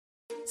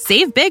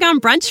Save big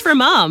on brunch for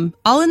mom,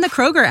 all in the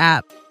Kroger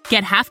app.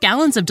 Get half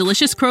gallons of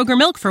delicious Kroger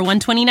milk for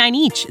 $1.29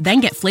 each.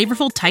 Then get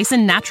flavorful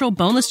Tyson natural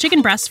boneless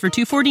chicken breasts for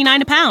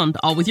 $2.49 a pound,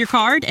 all with your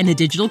card and a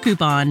digital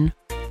coupon.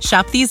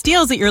 Shop these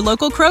deals at your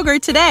local Kroger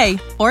today,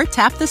 or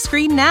tap the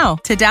screen now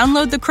to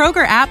download the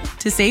Kroger app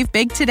to save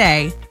big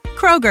today.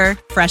 Kroger,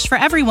 fresh for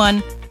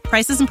everyone.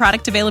 Prices and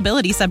product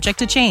availability subject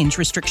to change.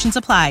 Restrictions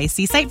apply.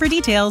 See site for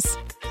details.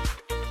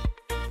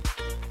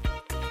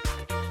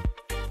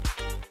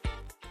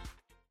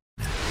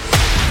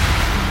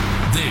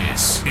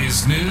 This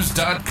is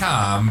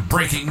News.com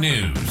breaking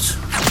news.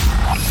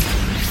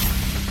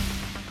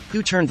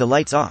 Who turned the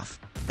lights off?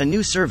 A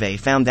new survey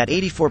found that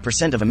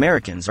 84% of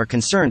Americans are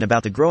concerned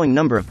about the growing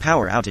number of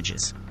power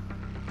outages.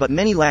 But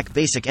many lack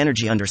basic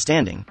energy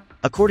understanding,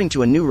 according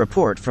to a new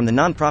report from the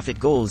nonprofit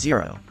Goal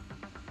Zero.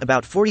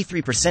 About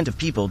 43% of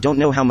people don't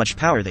know how much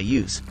power they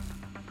use,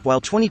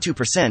 while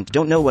 22%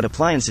 don't know what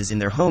appliances in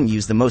their home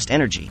use the most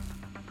energy.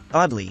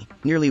 Oddly,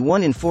 nearly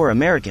 1 in 4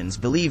 Americans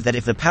believe that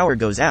if the power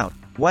goes out,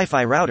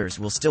 Wi-Fi routers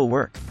will still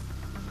work.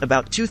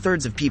 About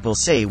 2/3 of people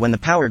say when the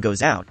power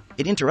goes out,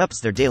 it interrupts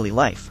their daily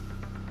life.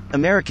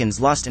 Americans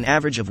lost an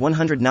average of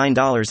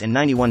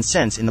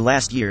 $109.91 in the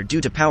last year due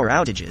to power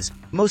outages,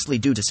 mostly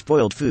due to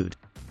spoiled food.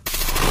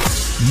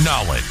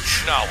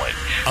 Knowledge.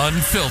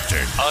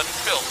 Unfiltered.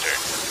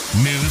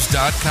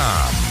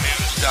 News.com.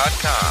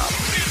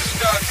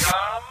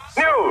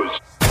 News.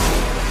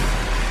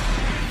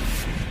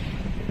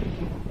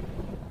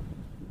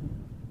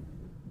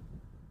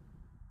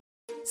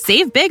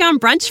 Save big on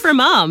brunch for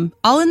mom,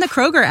 all in the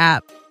Kroger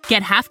app.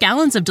 Get half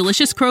gallons of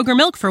delicious Kroger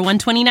milk for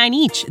 $1.29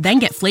 each. Then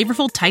get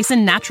flavorful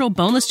Tyson natural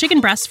boneless chicken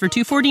breasts for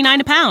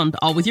 $2.49 a pound,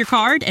 all with your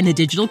card and a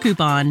digital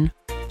coupon.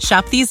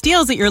 Shop these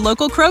deals at your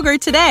local Kroger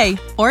today,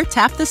 or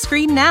tap the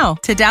screen now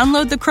to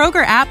download the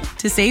Kroger app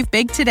to save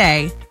big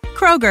today.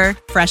 Kroger,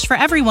 fresh for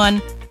everyone.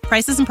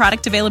 Prices and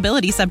product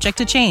availability subject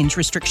to change.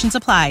 Restrictions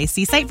apply.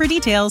 See site for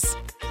details.